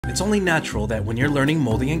It's only natural that when you're learning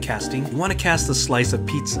molding and casting, you want to cast a slice of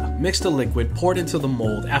pizza. Mix the liquid, pour it into the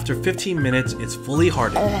mold. After 15 minutes, it's fully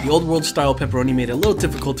hardened. The old world style pepperoni made it a little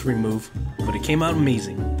difficult to remove, but it came out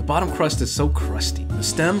amazing. The bottom crust is so crusty. The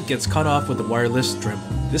stem gets cut off with a wireless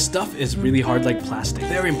Dremel. This stuff is really hard like plastic.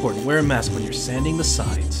 Very important, wear a mask when you're sanding the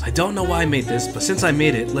sides. I don't know why I made this, but since I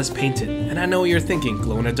made it, let's paint it. And I know what you're thinking,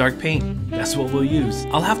 glow-in-the-dark paint. That's what we'll use.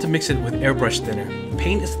 I'll have to mix it with airbrush thinner.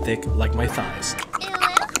 Paint is thick like my thighs.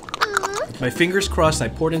 My fingers crossed, I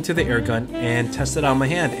poured into the air gun and tested out my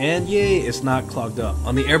hand, and yay, it's not clogged up.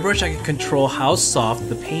 On the airbrush, I can control how soft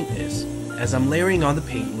the paint is. As I'm layering on the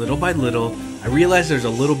paint little by little, I realize there's a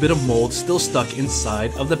little bit of mold still stuck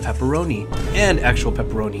inside of the pepperoni, and actual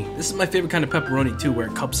pepperoni. This is my favorite kind of pepperoni too, where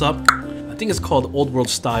it cups up. I think it's called old world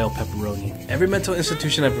style pepperoni. Every mental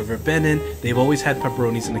institution I've ever been in, they've always had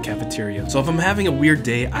pepperonis in the cafeteria. So if I'm having a weird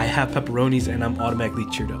day, I have pepperonis and I'm automatically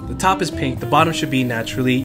cheered up. The top is pink, the bottom should be naturally